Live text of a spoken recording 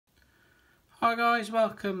Hi guys,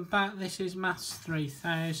 welcome back. This is Maths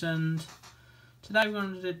 3000. Today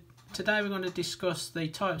we're going to discuss the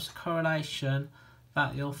types of correlation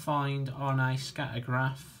that you'll find on a scatter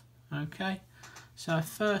graph. Okay, so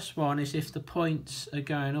first one is if the points are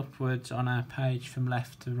going upwards on our page from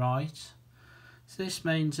left to right. So this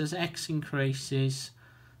means as x increases,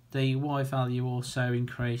 the y value also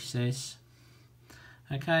increases.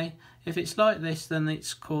 Okay, if it's like this, then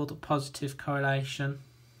it's called a positive correlation.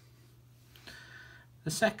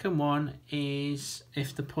 The second one is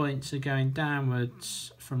if the points are going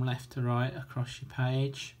downwards from left to right across your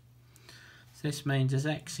page. So this means as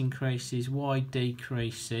x increases, y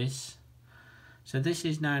decreases. So this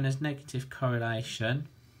is known as negative correlation.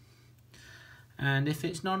 And if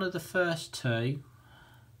it's none of the first two,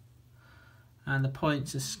 and the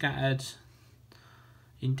points are scattered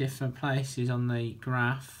in different places on the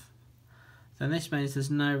graph, then this means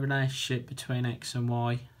there's no relationship between x and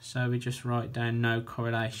y, so we just write down no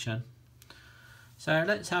correlation. So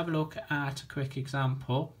let's have a look at a quick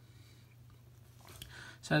example.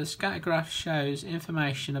 So the scatter graph shows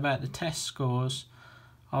information about the test scores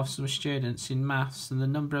of some students in maths and the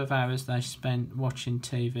number of hours they spent watching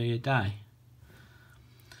TV a day.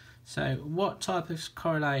 So what type of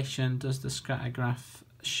correlation does the scatter graph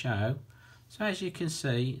show? So as you can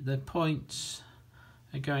see, the points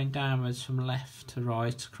are going downwards from left to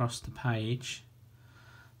right across the page.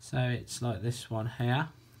 So it's like this one here.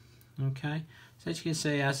 Okay, so as you can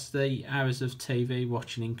see, as the hours of TV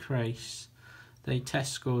watching increase, the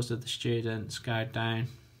test scores of the students go down.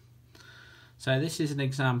 So this is an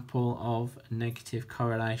example of negative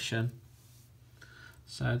correlation.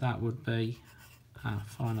 So that would be our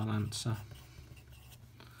final answer.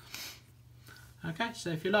 Okay, so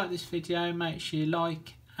if you like this video, make sure you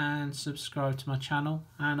like and subscribe to my channel,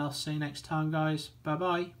 and I'll see you next time guys. Bye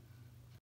bye.